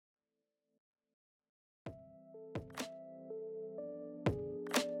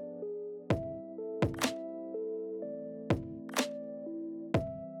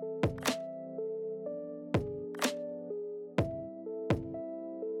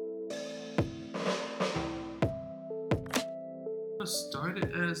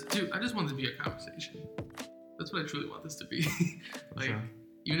Started as, dude, I just want it to be a conversation. That's what I truly want this to be. Like, sure.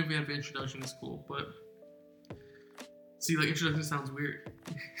 even if we have an introduction, it's cool. But see, like, introduction sounds weird.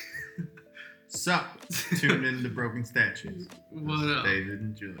 Sup? Tune in to Broken Statues. What up? David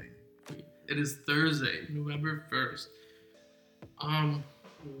and Julian. It is Thursday, November 1st.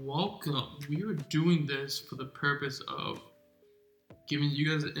 Welcome. We are doing this for the purpose of giving you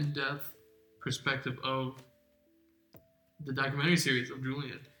guys an in-depth perspective of the documentary series of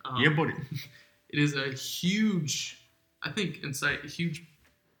Julian. Yeah, buddy. It is a huge, I think, a huge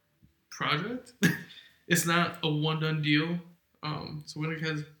project. It's not a one-done deal. So we're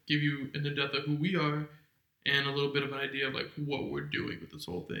going to give you an in-depth of who we are and a little bit of an idea of like what we're doing with this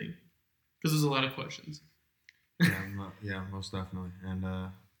whole thing. Because there's a lot of questions. Yeah, most definitely. And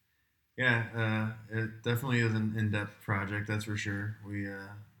it definitely is an in-depth project, that's for sure.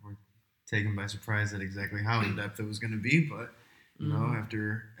 We're taken by surprise at exactly how in-depth it was going to be, but you know,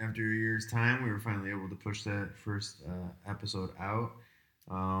 after a year's time, we were finally able to push that first episode out.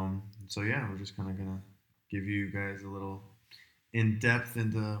 So yeah, we're just kind of gonna give you guys a little in depth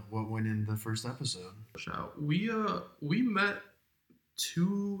into what went in the first episode. We met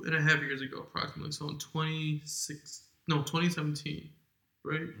 2.5 years ago, approximately. So in 2017,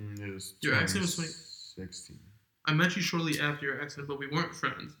 right? It was your accident was 2016. I met you shortly after your accident, but we weren't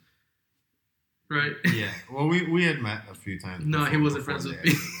friends. Right? Yeah. Well, we had met a few times. No, he wasn't friends with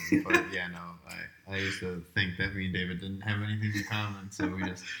me. But yeah, no, I used to think that me and David didn't have anything in common, so we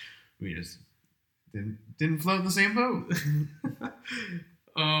just didn't float in the same boat.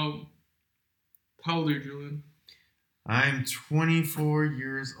 How old are you, Julian? I'm 24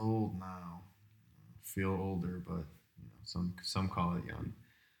 years old now. I feel older, but you know, some call it young.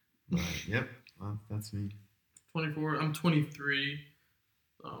 But yep, that's me. 24. I'm 23.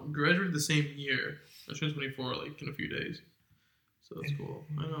 Graduated the same year. I turned 24 like in a few days, so that's cool.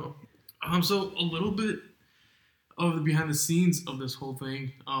 I know. So a little bit of the behind the scenes of this whole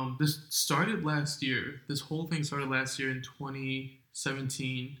thing. This started last year. This whole thing started last year in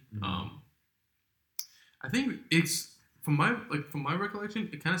 2017. I think it's from my recollection,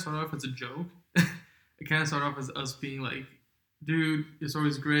 it kind of started off as a joke. It kind of started off as us being like, dude, it's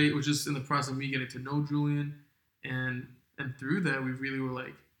always great. It was just in the process of me getting to know Julian, and through that, we really were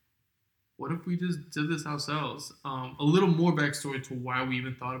like, what if we just did this ourselves? A little more backstory to why we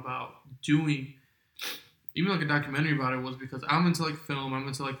even thought about doing even like a documentary about it was because I'm into like film, I'm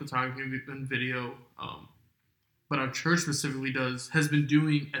into like photography and video. But our church specifically has been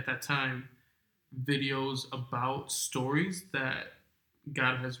doing at that time videos about stories that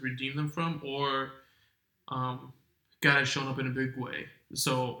God has redeemed them from, or God has shown up in a big way.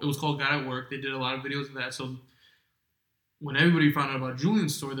 So it was called God at Work. They did a lot of videos of that. So when everybody found out about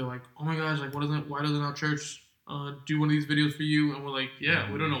Julian's story, they're like, "Oh my gosh! Like, why doesn't our church do one of these videos for you?" And we're like, "Yeah,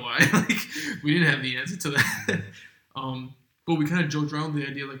 we don't know why. Like, we didn't have the answer to that." But we kind of joked around with the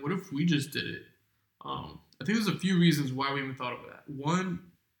idea, like, what if we just did it? I think there's a few reasons why we even thought of that.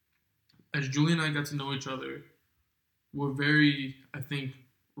 One, as Julian and I got to know each other, we're very, I think,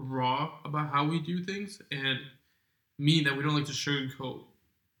 raw about how we do things, and meaning that we don't like to sugarcoat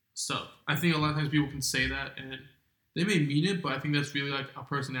stuff. I think a lot of times people can say that and they may mean it, but I think that's really like our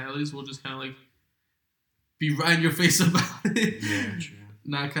personalities. We'll just kind of like be right in your face about it. Yeah, true.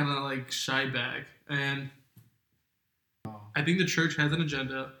 Not kind of like shy back. And I think the church has an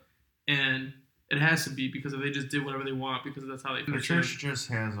agenda, and it has to be, because if they just did whatever they want, because that's how they The church just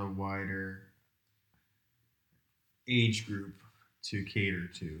has a wider age group to cater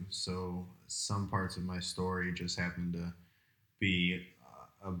to. So some parts of my story just happen to be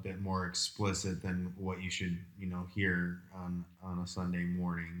a bit more explicit than what you should, you know, hear on a Sunday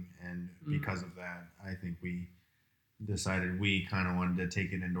morning. And because of that, I think we decided we kind of wanted to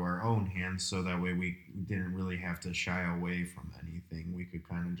take it into our own hands, so that way we didn't really have to shy away from anything. We could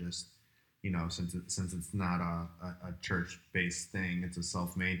kind of just, you know, since it's not a church-based thing, it's a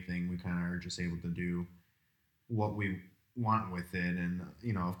self-made thing, we kind of are just able to do what we want with it, and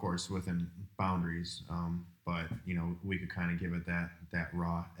you know, of course, within boundaries. But you know, we could kind of give it that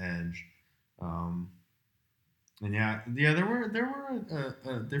raw edge. And there were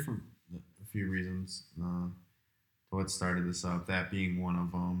different a few reasons to what started this up. That being one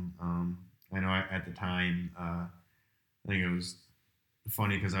of them. I know at the time, I think it was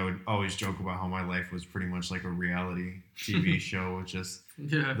funny because I would always joke about how my life was pretty much like a reality TV show with just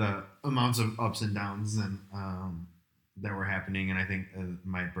the amounts of ups and downs and that were happening. And I think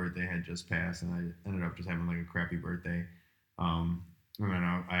my birthday had just passed, and I ended up just having like a crappy birthday. And then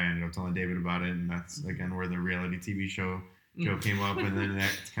I ended up telling David about it, and that's again where the reality TV show came up, and then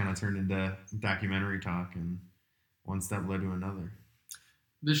that kind of turned into documentary talk, and one step led to another.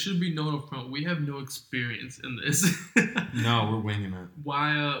 This should be known up front. We have no experience in this. No, we're winging it.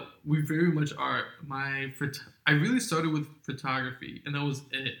 Why? We very much are. I really started with photography, and that was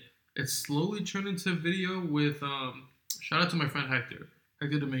it. It slowly turned into video with. Shout out to my friend Hector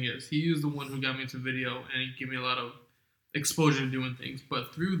Dominguez. He was the one who got me into video, and he gave me a lot of exposure to doing things.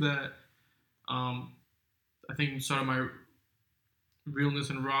 But through that, I think started my realness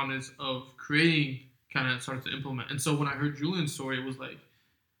and rawness of creating kind of started to implement. And so when I heard Julian's story, it was like,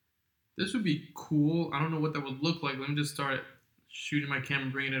 this would be cool. I don't know what that would look like. Let me just start shooting my camera,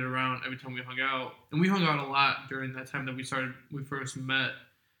 bringing it around every time we hung out. And we hung out a lot during that time that we first met.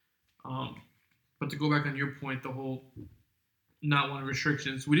 But to go back on your point, the whole not wanting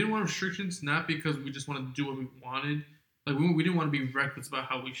restrictions. We didn't want restrictions, not because we just wanted to do what we wanted. Like, we didn't want to be reckless about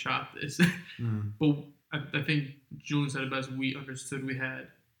how we shot this. But I think Julian said it best. We understood we had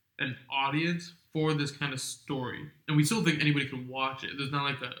an audience for this kind of story. And we still think anybody could watch it. There's not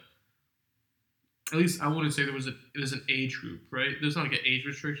like at least I wouldn't say there's an age group, right? There's not like an age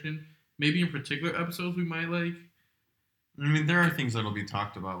restriction. Maybe in particular episodes we might like. I mean, there are things that'll be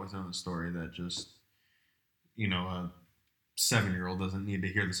talked about within the story that just, a 7-year-old doesn't need to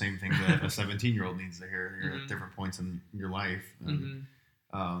hear the same thing that a 17-year-old needs to hear. You're at different points in your life. And,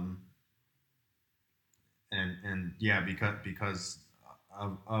 and yeah, because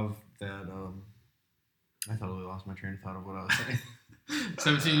of that, I totally lost my train of thought of what I was saying.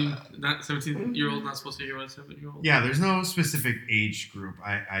 17-year-old not supposed to hear what a 7-year-old. Yeah, there's no specific age group.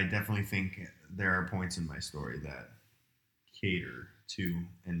 I definitely think there are points in my story that cater to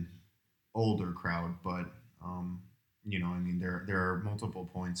an older crowd, but there are multiple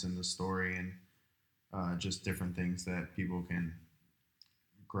points in the story and just different things that people can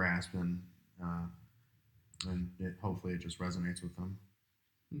grasp and hopefully it just resonates with them.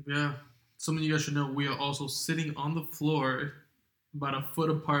 Yeah, something you guys should know: we are also sitting on the floor, about a foot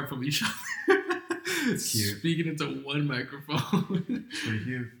apart from each other. It's cute. Speaking into one microphone. It's pretty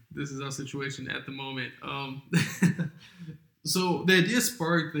cute. This is our situation at the moment. So the idea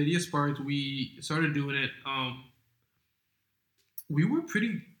sparked. We started doing it. We were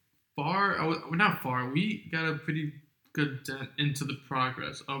pretty far. Not far. We got a pretty good dent into the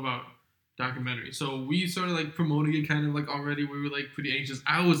progress of our documentary. So we started like promoting it kind of like already. We were like pretty anxious.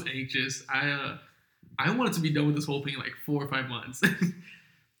 I was anxious. I wanted to be done with this whole thing in like 4 or 5 months.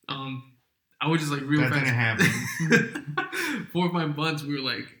 I was just like real fast. That didn't happen. 4 or 5 months, we were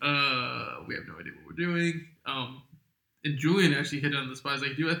like, we have no idea what we're doing. And Julian actually hit it on the spot. I was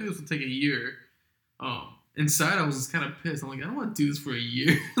like, dude, I think this will take a year. Inside, I was just kind of pissed. I'm like, I don't want to do this for a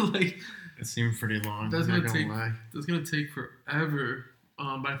year. Like, it seemed pretty long. That's gonna take forever.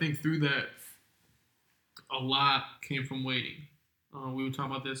 But I think through that, a lot came from waiting. We were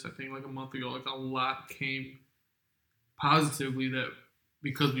talking about this, I think, like a month ago. Like, a lot came positively that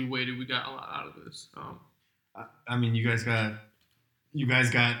because we waited, we got a lot out of this. I mean, you guys got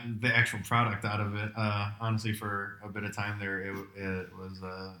the actual product out of it. Honestly, for a bit of time there,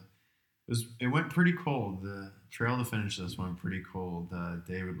 it went pretty cold. The trail to finish this went pretty cold.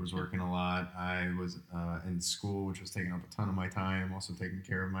 David was working a lot. I was in school, which was taking up a ton of my time. Also taking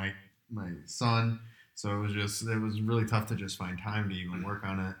care of my son. So it was really tough to just find time to even work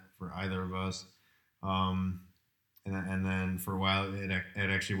on it for either of us. And then for a while, it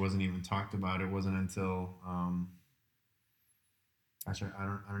actually wasn't even talked about. It wasn't until actually I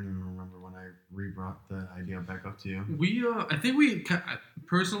don't even remember when I re-brought the idea back up to you. I think we kind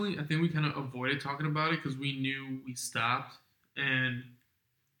of avoided talking about it because we knew we stopped, and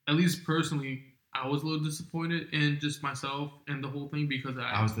at least personally, I was a little disappointed in just myself and the whole thing because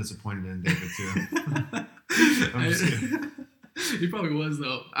I was disappointed in David too. I'm just kidding. He probably was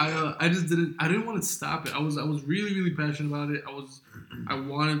though. I didn't want to stop it. I was really, really passionate about it. I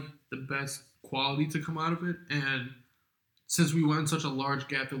wanted the best quality to come out of it, and since we went in such a large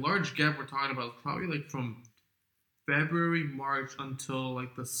gap, the large gap we're talking about is probably like from February, March until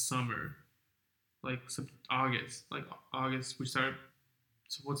like the summer, like August. Like August, we started.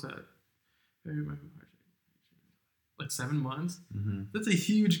 So what's that? February, March, like 7 months. Mm-hmm. That's a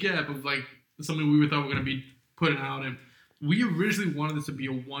huge gap of like something we thought we were gonna be putting out, and we originally wanted this to be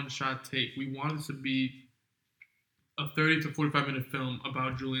a one-shot take. We wanted this to be a 30 to 45-minute film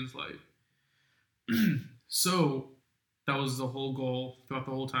about Julian's life. So that was the whole goal throughout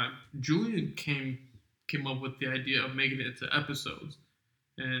the whole time. Julian came up with the idea of making it into episodes.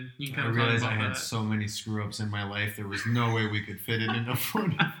 And you kind of realized I had so many screw-ups in my life, there was no way we could fit it into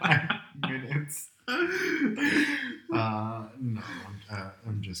 45 minutes. No,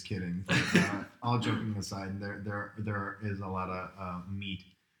 I'm just kidding. But, all joking aside, there is a lot of meat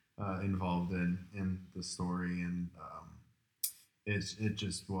involved in the story, and it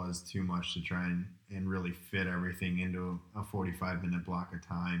just was too much to try and really fit everything into a 45-minute block of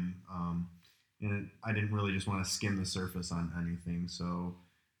time. I didn't really just want to skim the surface on anything. So,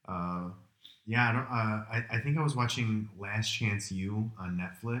 yeah, I think I was watching Last Chance U on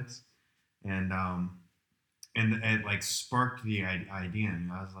Netflix, and it like sparked the idea,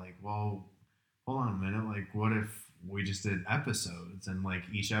 and I was like, well, hold on a minute, like what if we just did episodes, and like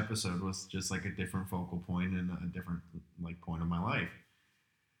each episode was just like a different focal point and a different like point of my life,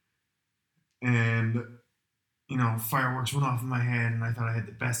 and fireworks went off in my head, and I thought I had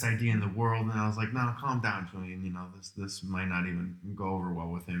the best idea in the world, and I was like, no, calm down, Julian. This might not even go over well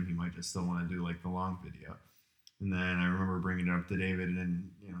with him. He might just still want to do like the long video. And then I remember bringing it up to David, and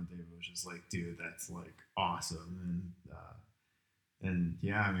David was just like, dude, that's like awesome. And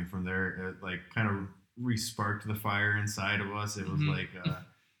yeah, I mean, from there, it like kind of re-sparked the fire inside of us. It was like a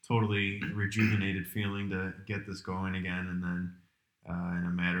totally rejuvenated feeling to get this going again. And then in a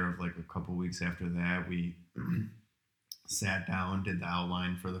matter of like a couple weeks after that, we sat down, did the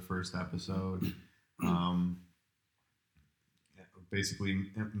outline for the first episode. Basically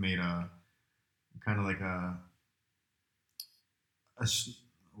made a kind of like a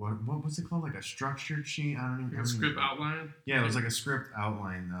what was it called? Like a structured sheet? I don't even. A script outline. Yeah, it was like a script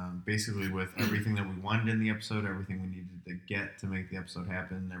outline, basically with everything that we wanted in the episode, everything we needed to get to make the episode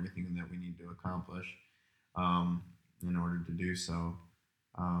happen, everything that we need to accomplish in order to do so.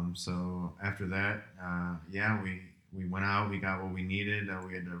 So after that, we went out, we got what we needed.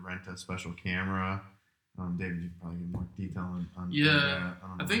 We had to rent a special camera. David, you can probably get more detail on yeah.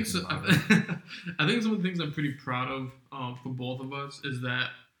 I think so. I think some of the things I'm pretty proud of for both of us is that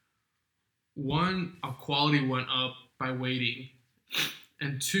one, our quality went up by waiting,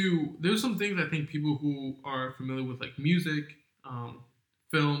 and two, there's some things I think people who are familiar with like music,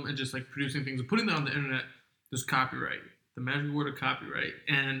 film, and just like producing things and putting that on the internet, there's copyright, the magic word of copyright,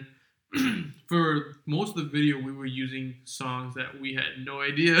 and for most of the video, we were using songs that we had no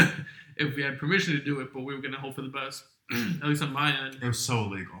idea if we had permission to do it, but we were going to hope for the best, at least on my end. It was so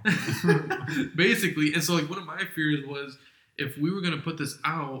illegal. Basically. And so, like, one of my fears was if we were going to put this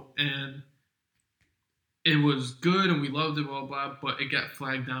out and it was good and we loved it, blah, blah, but it got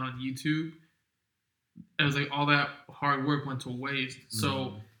flagged down on YouTube, it was like all that hard work went to waste.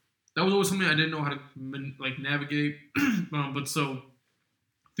 So that was always something I didn't know how to, like, navigate. But so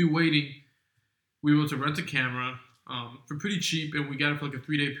through waiting, we were able to rent a camera for pretty cheap, and we got it for like a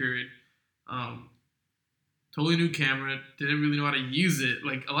 3-day period. Totally new camera, didn't really know how to use it.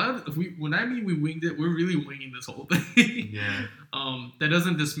 Like a lot of when I mean we winged it, we're really winging this whole thing. Yeah. That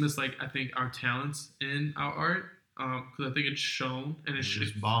doesn't dismiss like I think our talents in our art, because I think it's shown and it's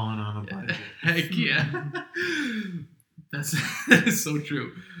just balling on a budget. Heck yeah, that is so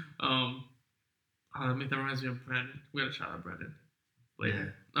true. That reminds me of Brandon. We gotta shout out Brandon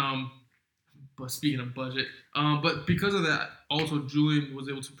later. Yeah. But speaking of budget, but because of that, also Julian was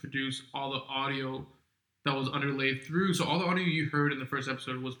able to produce all the audio that was underlaid through. So all the audio you heard in the first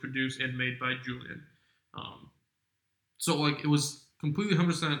episode was produced and made by Julian. So like it was completely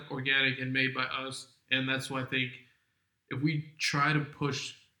 100% organic and made by us, and that's why I think if we try to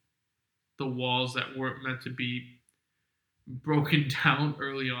push the walls that weren't meant to be broken down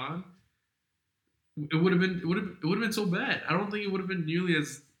early on, it would have been so bad. I don't think it would have been nearly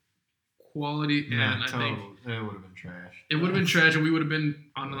as quality, and I think it would have been trash. It would have been trash, and we would have been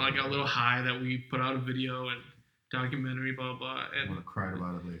on like a little high that we put out a video and documentary, blah blah. And I would have cried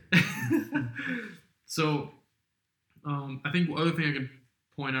about it later. So, I think the other thing I could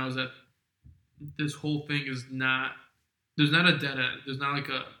point out is that this whole thing is not. There's not a dead end. There's not like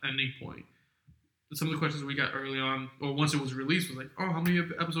a ending point. Some of the questions we got early on, or once it was released, was like, "Oh, how many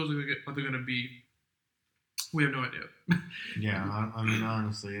episodes are there going to be?" We have no idea. Yeah, I mean,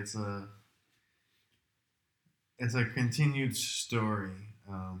 honestly, it's a continued story.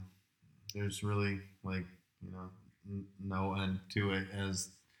 There's really like no end to it, as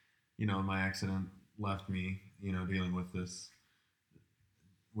my accident left me dealing with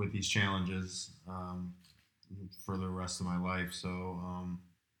these challenges for the rest of my life. So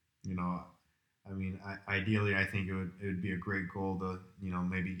I mean, ideally, I think it would be a great goal to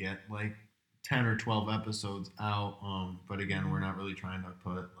maybe get like 10 or 12 episodes out. But again, we're not really trying to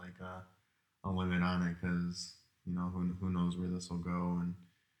put like a limit on it, because who knows where this will go and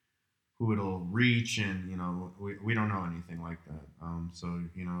who it'll reach, and we don't know anything like that. So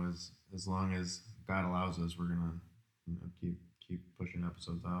as long as God allows us, we're gonna keep pushing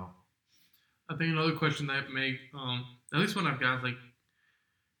episodes out. I think another question that at least when I've got like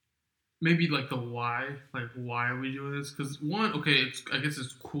maybe like the why, like why are we doing this? Because one, okay, it's I guess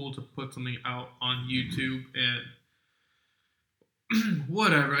it's cool to put something out on YouTube and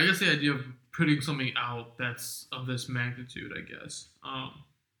whatever. I guess the idea of putting something out that's of this magnitude, I guess.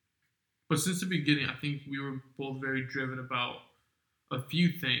 But since the beginning, I think we were both very driven about a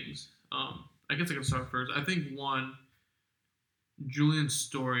few things. I guess I can start first. I think one, Julian's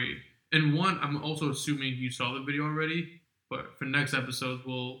story, and one, I'm also assuming you saw the video already, but for next episodes,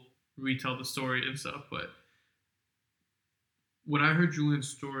 we'll retell the story and stuff. But when I heard Julian's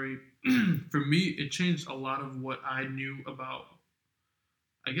story, for me, it changed a lot of what I knew about,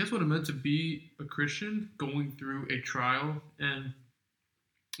 I guess, what it meant to be a Christian going through a trial. And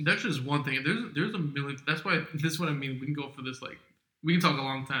that's just one thing. There's a million. That's why this is what I mean. We can go for this, like, we can talk a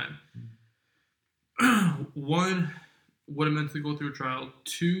long time. One, what it meant to go through a trial.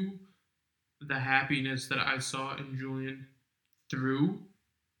 Two, the happiness that I saw in Julian through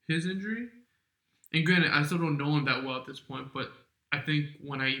his injury. And granted, I still don't know him that well at this point, but I think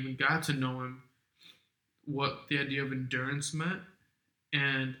when I even got to know him, what the idea of endurance meant,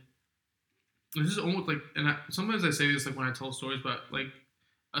 and this is almost like, and sometimes I say this like when I tell stories, but like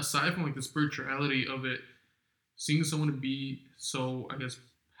aside from like the spirituality of it, seeing someone to be so, I guess,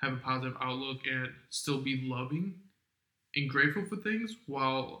 have a positive outlook and still be loving and grateful for things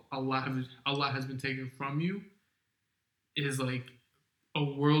while a lot has been taken from you is like a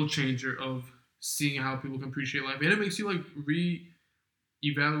world changer of seeing how people can appreciate life, and it makes you like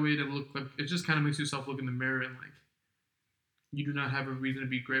re-evaluate and look, like it just kind of makes yourself look in the mirror and like you do not have a reason to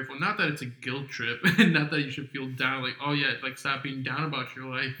be grateful. Not that it's a guilt trip, and not that you should feel down, like, oh yeah, like stop being down about your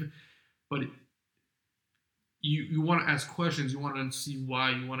life, but you want to ask questions, you want to see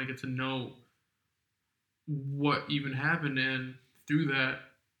why, you want to get to know what even happened, and through that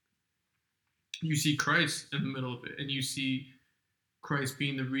you see Christ in the middle of it, and you see Christ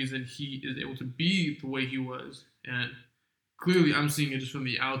being the reason he is able to be the way he was. And clearly I'm seeing it just from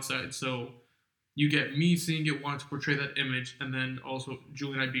the outside, so you get me seeing it, wanting to portray that image, and then also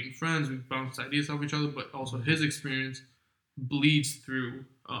Julie and I being friends, we bounce ideas off each other, but also his experience bleeds through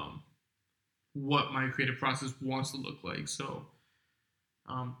what my creative process wants to look like. So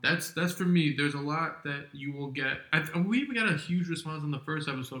that's for me. There's a lot that you will get. We even got a huge response on the first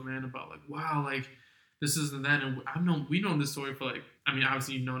episode, man, about like, wow, like this isn't that. And we've known this story for like, I mean,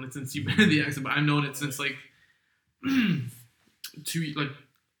 obviously you've known it since you've been in the accent, but I've known it since like a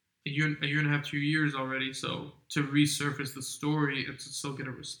year and a half, 2 years already. So to resurface the story and to still get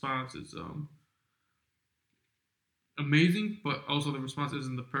a response is amazing. But also the response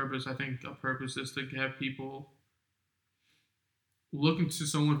isn't the purpose. I think a purpose is to have people looking to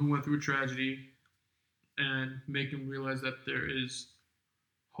someone who went through a tragedy and make them realize that there is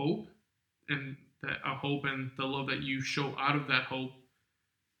hope, and that a hope and the love that you show out of that hope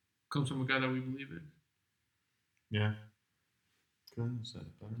comes from a God that we believe in. Yeah. Couldn't have said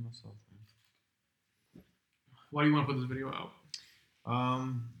it better myself. Man. Why do you want to put this video out? Or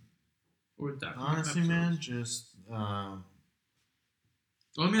honestly, man, just. Let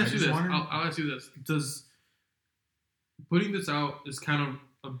me ask you this. I'll ask you this. Does putting this out is kind of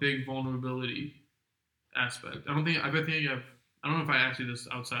a big vulnerability aspect? I don't know if I asked you this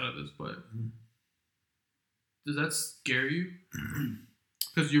outside of this, but does that scare you?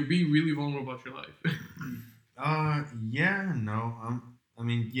 Because you're being really vulnerable about your life. Yeah, no. I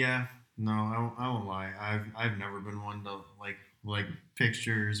mean, yeah, no. I won't lie. I've never been one to like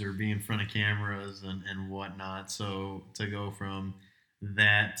pictures or be in front of cameras and whatnot. So to go from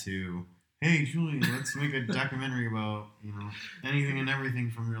that to, hey, Julie, let's make a documentary about anything and everything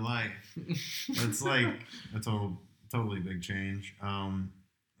from your life. It's like a totally big change.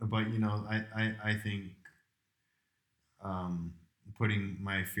 But I think putting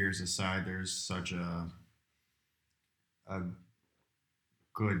my fears aside, there's such a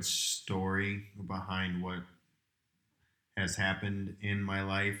good story behind what has happened in my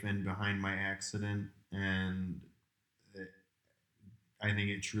life and behind my accident, and I think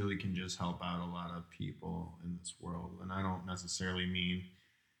it truly can just help out a lot of people in this world. And I don't necessarily mean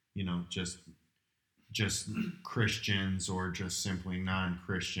just Christians or just simply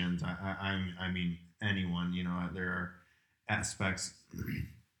non-Christians. I mean anyone. There are aspects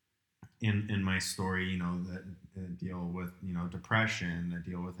in my story, that deal with depression, that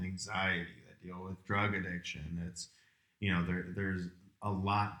deal with anxiety, that deal with drug addiction. It's there's a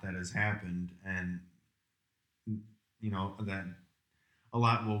lot that has happened, and that a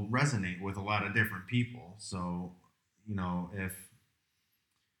lot will resonate with a lot of different people. So if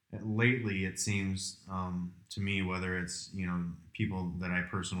lately it seems to me, whether it's people that I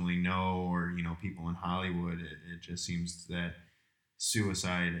personally know or people in Hollywood, it just seems that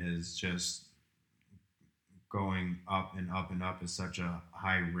suicide is just going up and up and up at such a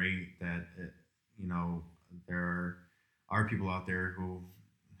high rate that you know there are people out there who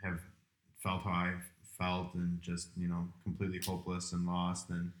have felt how I've felt and just completely hopeless and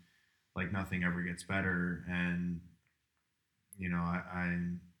lost and like nothing ever gets better. And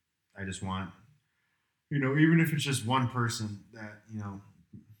I just want even if it's just one person that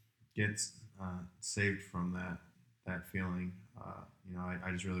gets saved from that feeling.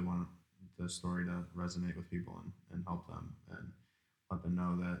 I just really want the story to resonate with people and help them and let them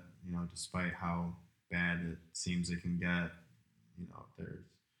know that despite how bad it seems it can get,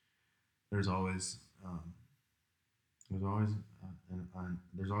 there's always there's always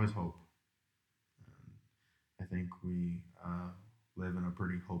there's always hope. I think we live in a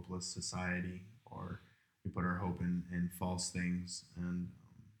pretty hopeless society, or we put our hope in false things, and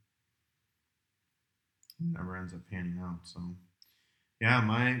never ends up panning out. So, yeah,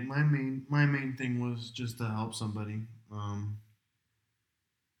 my main thing was just to help somebody.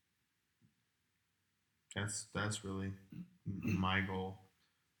 That's really my goal.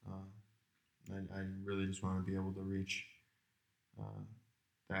 I really just want to be able to reach uh,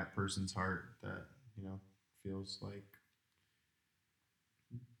 that person's heart that feels like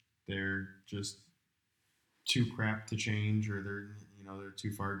they're just too crap to change, or they're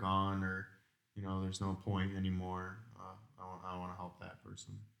too far gone, or there's no point anymore. I want to help that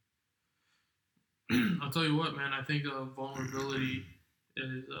person. I'll tell you what, man. I think vulnerability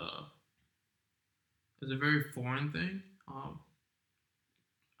is is a very foreign thing.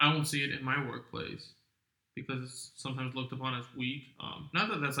 I don't see it in my workplace because it's sometimes looked upon as weak. Not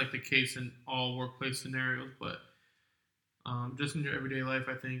that that's like the case in all workplace scenarios, but just in your everyday life,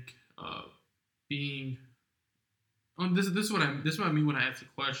 I think being this is what I mean when I ask the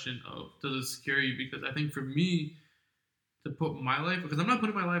question of does it scare you? Because I think for me to put my life, because I'm not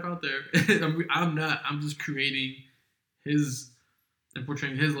putting my life out there. I'm not. I'm just creating his and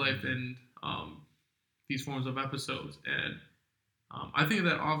portraying his life in these forms of episodes. And I think of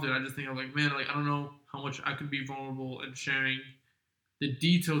that often. I just think of like, man, like I don't know how much I could be vulnerable and sharing the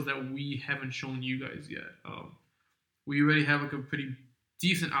details that we haven't shown you guys yet. We already have like a pretty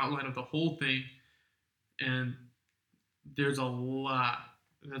decent outline of the whole thing, and there's a lot.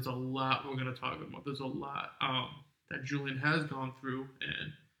 There's a lot we're gonna talk about. There's a lot that Julian has gone through,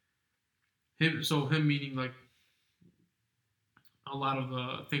 and him. So him meaning like a lot of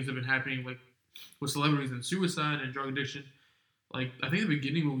the things that have been happening, like with celebrities and suicide and drug addiction. Like I think at the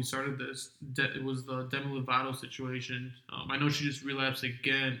beginning when we started this, it was the Demi Lovato situation. I know she just relapsed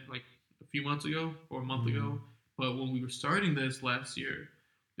again, like a few months ago or a month ago. But when we were starting this last year,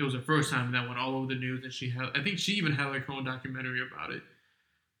 it was the first time that went all over the news, and I think she even had like her own documentary about it.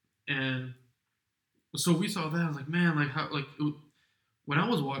 And so we saw that. I was like, man, like how, like when I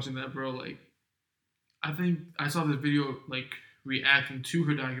was watching that, bro, like I think I saw this video like reacting to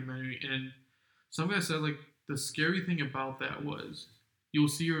her documentary, and some guy said like the scary thing about that was you'll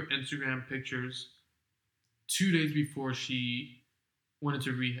see her Instagram pictures 2 days before she went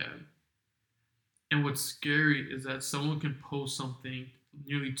into rehab. And what's scary is that someone can post something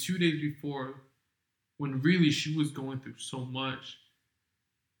nearly 2 days before when really she was going through so much.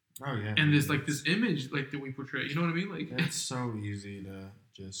 Oh yeah. And there's like this image like that we portray. You know what I mean? Like it's so easy to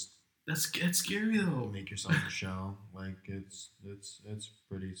just that's scary though. Make yourself a shell. Like it's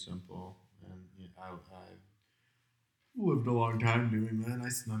pretty simple. And I've lived a long time doing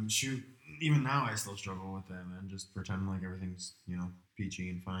that. Shoot, even now I still struggle with that, man. Just pretending like everything's peachy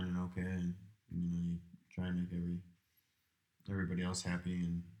and fine and okay, and you try and make everybody else happy,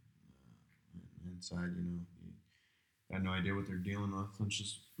 and inside you got no idea what they're dealing with. Which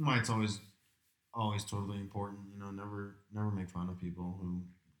is why it's always totally important. Never make fun of people who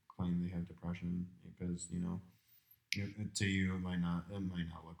claim they have depression, because to you it might not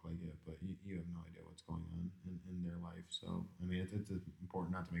look like it, but you have no idea what's going on in their life. So I mean it's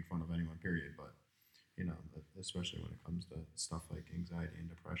important not to make fun of anyone, period, but especially when it comes to stuff like anxiety and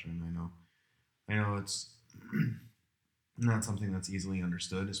depression. I know it's not something that's easily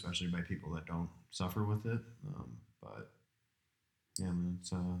understood, especially by people that don't suffer with it, but yeah, man,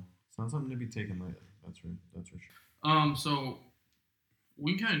 it's not something to be taken lightly, that's for sure. So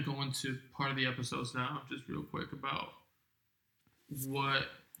we can kind of go into part of the episodes now, just real quick, about what.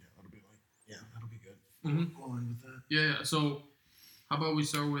 That'll be good. Mm-hmm. Go on with that. Yeah. So, how about we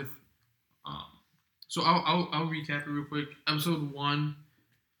start with? So I'll recap it real quick. Episode 1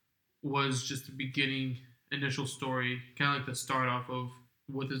 was just the beginning, initial story, kind of like the start off of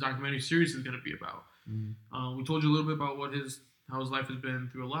what this documentary series is going to be about. Mm-hmm. We told you a little bit about how his life has been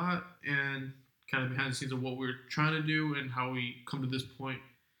through a lot, and kind of behind the scenes of what we're trying to do and how we come to this point.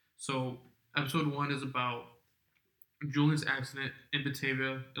 So episode 1 is about Julian's accident in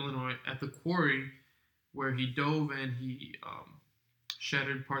Batavia, Illinois, at the quarry where he dove and he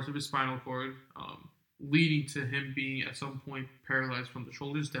shattered parts of his spinal cord, leading to him being at some point paralyzed from the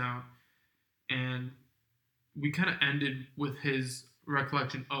shoulders down. And we kind of ended with his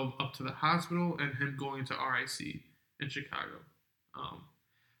recollection of up to the hospital and him going to RIC in Chicago.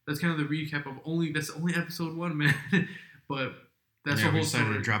 That's kind of the recap of that's only episode 1, man. But that's the whole we decided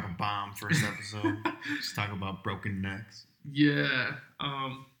story. to drop a bomb first episode. Just talk about broken necks. Yeah.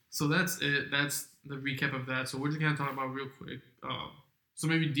 So that's it. That's the recap of that. So we're just gonna talk about real quick. So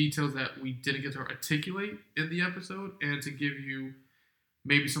maybe details that we didn't get to articulate in the episode, and to give you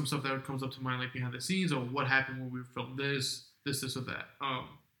maybe some stuff that comes up to mind, like behind the scenes, or what happened when we filmed this, or that.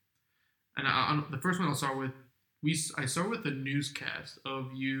 And the first one I'll start with. I start with the newscast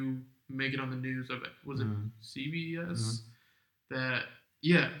of you making on the news of it. Was it CBS? That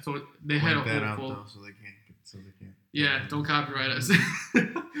So they had a that whole out full. though, so they can't. Yeah, don't copyright us.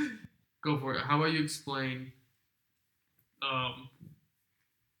 Go for it. How about you explain?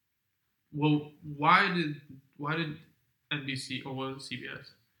 Well, why did NBC, or was it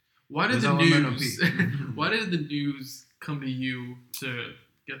CBS? Why did the news? Why did the news come to you to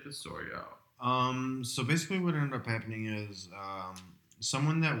get this story out? So basically, what ended up happening is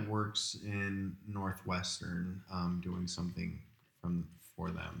someone that works in Northwestern, doing something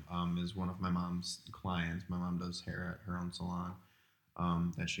for them, is one of my mom's clients. My mom does hair at her own salon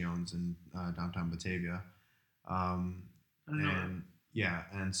that she owns in downtown Batavia. And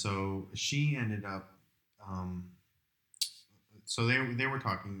so she ended up. So they were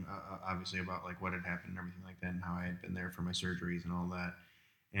talking obviously about like what had happened and everything like that, and how I had been there for my surgeries and all that.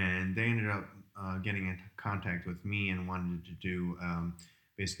 And they ended up getting into contact with me and wanted to do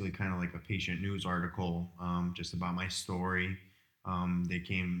basically kind of like a patient news article just about my story. They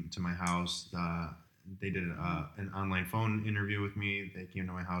came to my house. They did an online phone interview with me. They came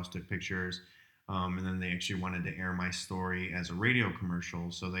to my house, took pictures, and then they actually wanted to air my story as a radio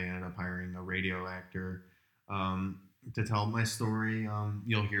commercial. So they ended up hiring a radio actor to tell my story.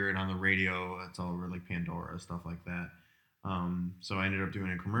 You'll hear it on the radio. It's all over like Pandora, stuff like that. So I ended up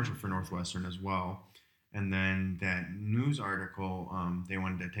doing a commercial for Northwestern as well. And then that news article, they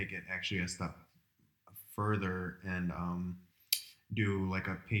wanted to take it actually a step further and do like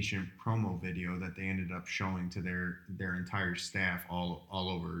a patient promo video that they ended up showing to their entire staff all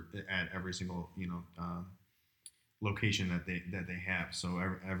over at every single location that they have. So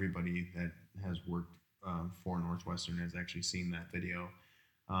everybody that has worked for Northwestern has actually seen that video.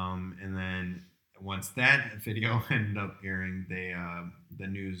 And then once that video ended up airing, the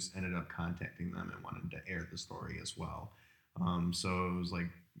news ended up contacting them and wanted to air the story as well. So it was like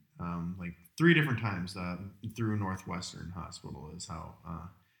 3 different times through Northwestern Hospital is how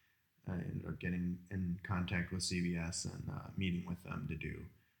I ended up getting in contact with CBS and meeting with them to do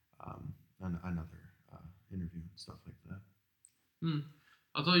another interview and stuff like that.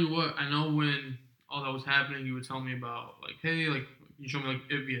 I'll tell you what, I know when all that was happening, you would tell me about like, hey, like you showed me like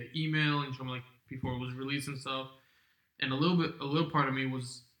it via email, and you showed me like before it was released and stuff. And a little part of me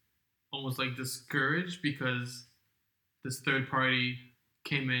was almost like discouraged because this third party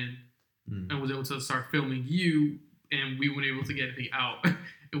came in and was able to start filming you, and we weren't able to get anything out.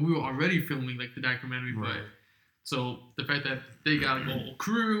 And we were already filming like the documentary, Right. but so the fact that they got like a whole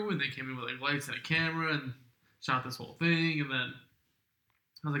crew and they came in with like lights and a camera and shot this whole thing, and then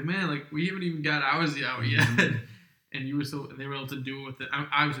I was like, man, like we haven't even got ours out yet. And they were able to do it with it.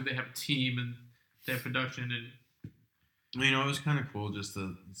 Obviously, they have a team and they have production, and it was kind of cool just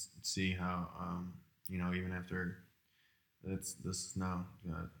to see how even after this is now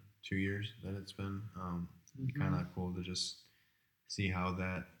 2 years that it's been kind of cool to just see how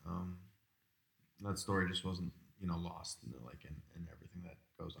that story just wasn't lost in everything that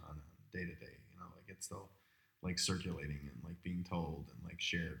goes on day to day. Like it's still like circulating and like being told and like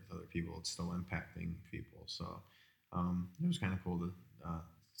shared with other people. It's still impacting people. So it was kind of cool to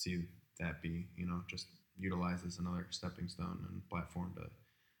see that be just utilized as another stepping stone and platform to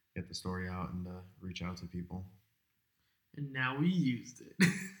get the story out and reach out to people. And now we used it.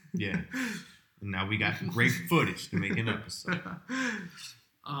 Yeah. And now we got great footage to make an episode.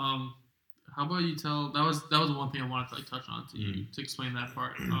 How about you tell? That was one thing I wanted to like touch on to you to explain that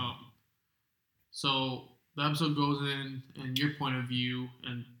part. So the episode goes in and your point of view,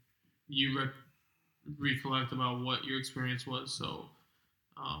 and you recollect about what your experience was. So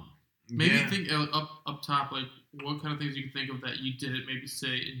maybe think up top, like what kind of things you can think of that you didn't maybe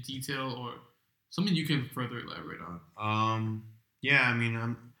say in detail, or something you can further elaborate on. Yeah, I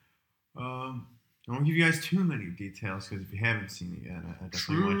mean, I won't give you guys too many details because if you haven't seen it yet, I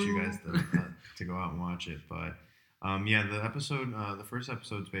definitely want you guys to go out and watch it. But yeah, the first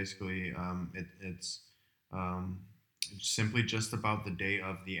episode's basically um, it's simply just about the day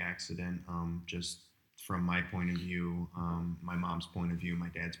of the accident, just from my point of view, my mom's point of view, my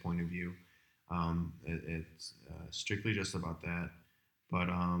dad's point of view. It's strictly just about that. But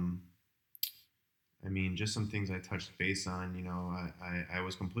I mean, just some things I touched base on. You know, I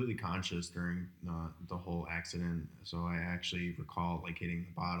was completely conscious during the whole accident, so I actually recall like hitting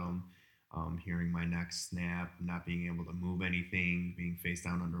the bottom, hearing my neck snap, not being able to move anything, being face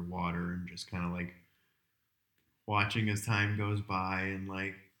down underwater, and just kind of like watching as time goes by and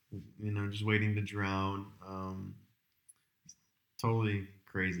like just waiting to drown. Totally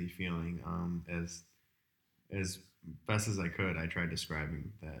crazy feeling. As best as I could, I tried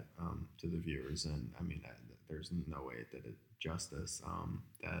describing that to the viewers, and I mean, there's no way that it justice.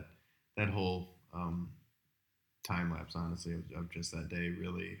 That whole time lapse, honestly, of just that day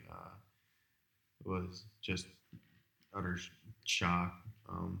really was just utter shock.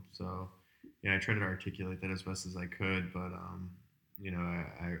 So yeah, I tried to articulate that as best as I could, but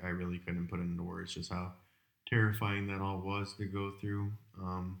I really couldn't put it into words just how terrifying that all was to go through.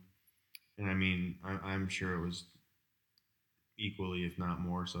 And I mean, I'm sure it was equally, if not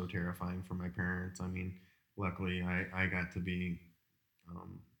more so, terrifying for my parents. I mean, luckily, I got to be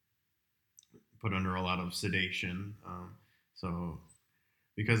um, put under a lot of sedation. So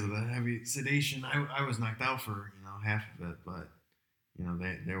because of the heavy sedation, I was knocked out for half of it, but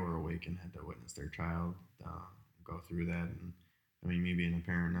they were awake and had to witness their child go through that. And I mean, me being a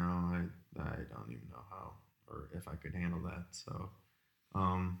parent now, I don't even know how or if I could handle that. So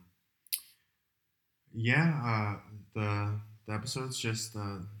um, yeah, the episodes just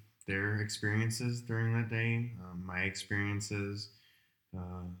their experiences during that day, my experiences,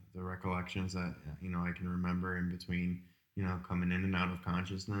 the recollections that I can remember in between, coming in and out of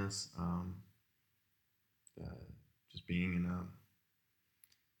consciousness, uh, just being in a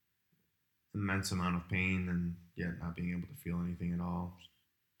immense amount of pain and yet not being able to feel anything at all.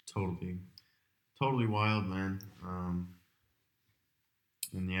 Totally, totally wild, man.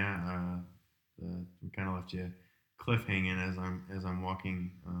 And yeah, we kind of left you cliff hanging as I'm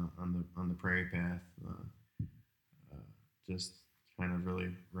walking on the prairie path, uh, just kind of really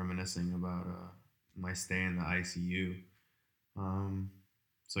reminiscing about my stay in the ICU. Um,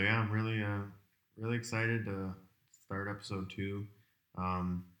 so yeah, I'm really excited to start episode 2.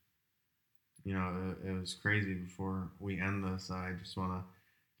 Um, it was crazy. Before we end this, I just want to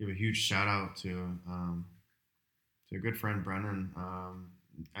give a huge shout out to a good friend Brennan.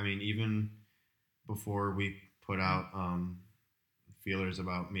 I mean, even before we put out feelers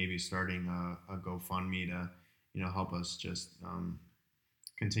about maybe starting a GoFundMe to help us just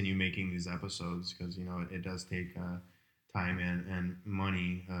continue making these episodes, because it does take time and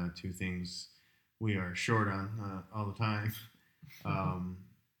money, two things we are short on all the time. Um,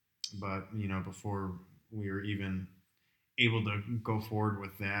 but before we were even able to go forward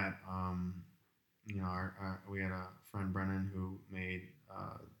with that, we had a friend Brennan who made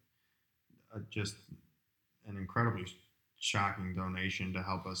just an incredibly shocking donation to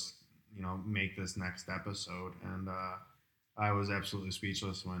help us, make this next episode. And I was absolutely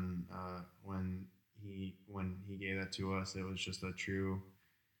speechless when he gave that to us. It was just a true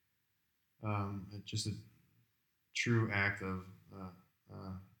act of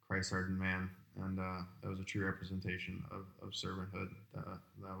Christ hardened man, and that was a true representation of servanthood.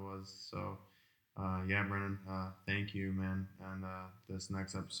 That was so. Yeah, Brennan, thank you, man. And this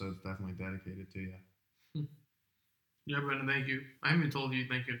next episode is definitely dedicated to you. Yeah, Brendan, thank you. I haven't even told you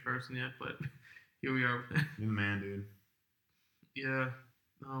thank you in person yet, but here we are. You're the man, dude. Yeah.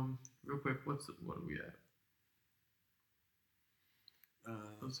 Real quick, what are we at?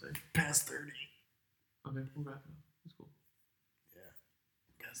 Let's say past 30. Okay, we're back now. That's cool. Yeah,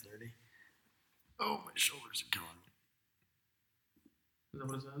 past 30. Oh, my shoulders are killing me. Is that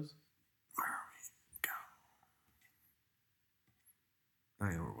what it says? Where are we? Oh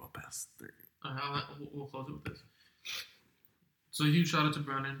yeah, we're well past 30. We'll close it with this. So huge shout out to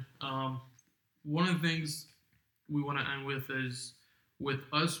Brennan. One of the things we want to end with is, with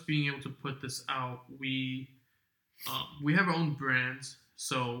us being able to put this out, we have our own brands.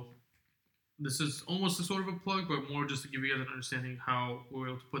 So this is almost a sort of a plug, but more just to give you guys an understanding how we were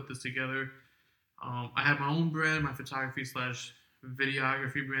able to put this together. I have my own brand, my photography /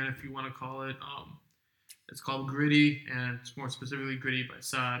 videography brand, if you want to call it. It's called Gritty, and it's more specifically Gritty by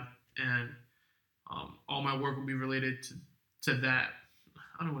Saad. And all my work will be related to that. I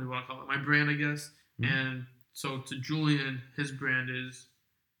don't know what you want to call it. My brand, I guess. Mm-hmm. And so to Julian, his brand is,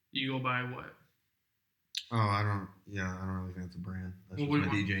 you go by what? Oh, I don't. Yeah, I don't really think it's a brand. That's Well, just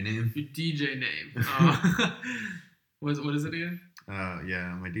my DJ name. Your DJ name. What is it again?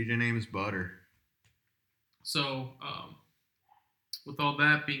 Yeah, my DJ name is Butter. So, with all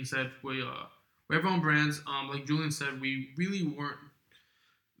that being said, we have our own brands. Like Julian said, we really weren't.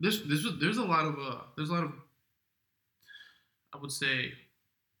 There's a lot of I would say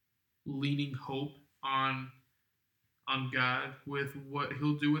leaning hope on God with what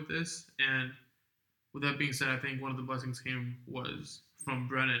He'll do with this. And with that being said, I think one of the blessings came was from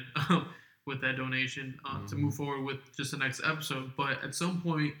Brennan with that donation to move forward with just the next episode. But at some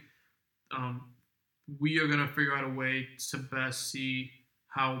point, um, we are gonna figure out a way to best see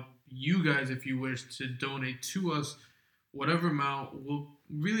how you guys, if you wish to donate to us, whatever amount, we'll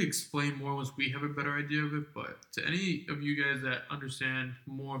really explain more once we have a better idea of it. But to any of you guys that understand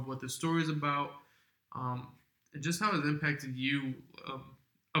more of what the story is about, um, and just how it's impacted you,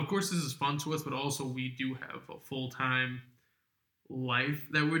 of course, this is fun to us, but also we do have a full time life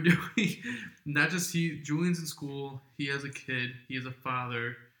that we're doing. Not just Julian's in school, he has a kid, he has a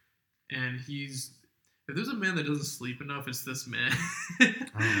father, and he's if there's a man that doesn't sleep enough, it's this man. I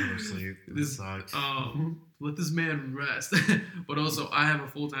don't ever sleep. It sucks. Let this man rest. But also, I have a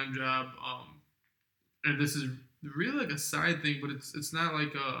full time job, and this is really like a side thing, but it's not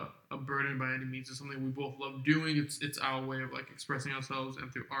like a burden by any means. It's something we both love doing. It's our way of like expressing ourselves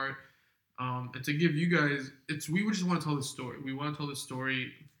and through art. And to give you guys, we just want to tell this story. We want to tell this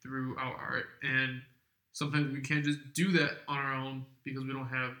story through our art, and sometimes we can't just do that on our own because we don't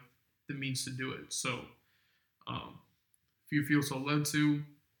have the means to do it. So, if you feel so led to,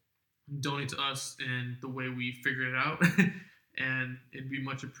 donate to us in the way we figure it out, and it'd be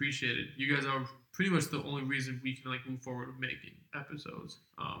much appreciated. You guys are pretty much the only reason we can like move forward with making episodes.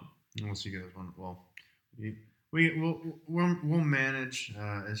 Unless you guys want, well, we'll manage.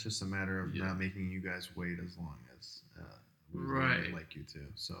 It's just a matter of not making you guys wait as long as we would like you to.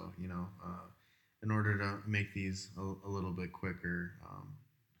 So in order to make these a little bit quicker,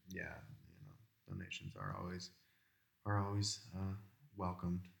 donations are always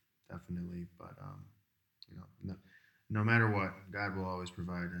welcomed, definitely. But no matter what, God will always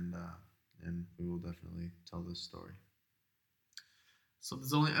provide, and we will definitely tell this story. So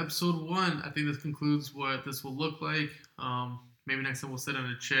there's only episode 1. I think this concludes what this will look like. Maybe next time we'll sit on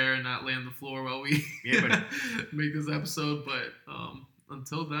a chair and not lay on the floor while we make this episode. But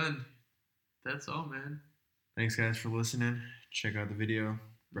until then, that's all, man. Thanks, guys, for listening. Check out the video.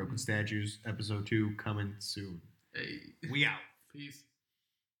 Broken Statues, episode 2, coming soon. Hey. We out. Peace.